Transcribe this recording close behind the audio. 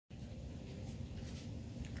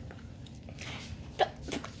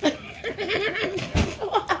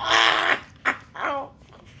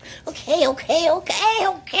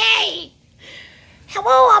Okay.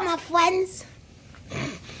 Hello, all my friends.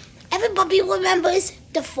 Everybody remembers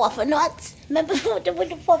the Fluffernauts. Remember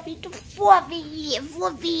the Fluffy? The Fluffy.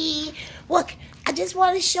 Look, I just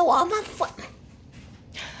want to show all my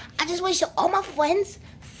friends.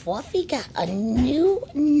 Fluffy got a new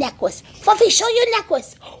necklace. Fluffy, show your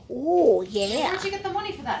necklace. Oh, yeah. Where'd you get the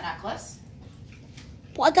money for that necklace?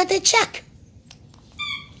 Well, I got the check.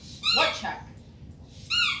 What check?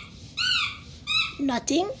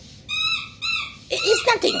 Nothing. It's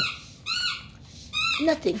nothing.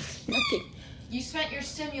 Nothing. You spent your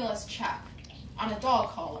stimulus check on a dog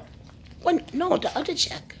collar. No, the other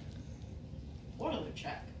check. What other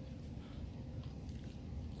check?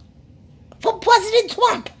 For President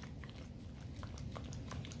Trump.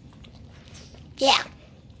 Yeah.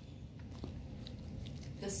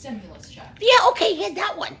 The stimulus check. Yeah, okay, yeah,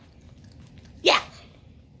 that one. Yeah.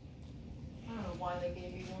 I don't know why they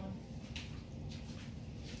gave you one.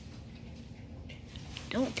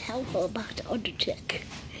 Don't tell her about the other check.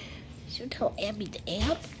 She'll tell Abby the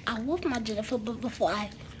Ab. I love my Jennifer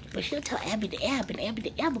but she'll tell Abby the Ab, and Abby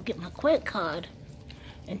the Ab will get my credit card.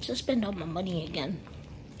 And she'll spend all my money again.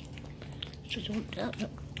 So don't.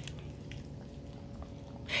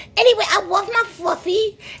 Anyway, I love my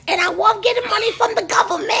Fluffy, and I love getting money from the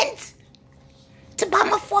government to buy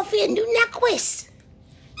my Fluffy a new necklace.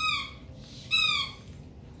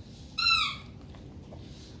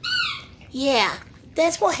 Yeah,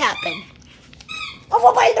 that's what happened. I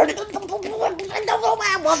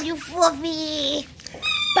love you, Fluffy.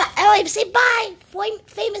 But anyway, say bye,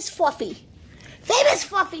 famous Fluffy. Famous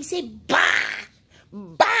Fluffy, say bye.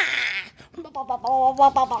 Bye. Bye, all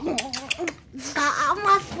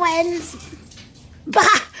my friends.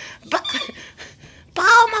 Bye,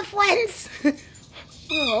 all my friends.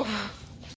 Oh.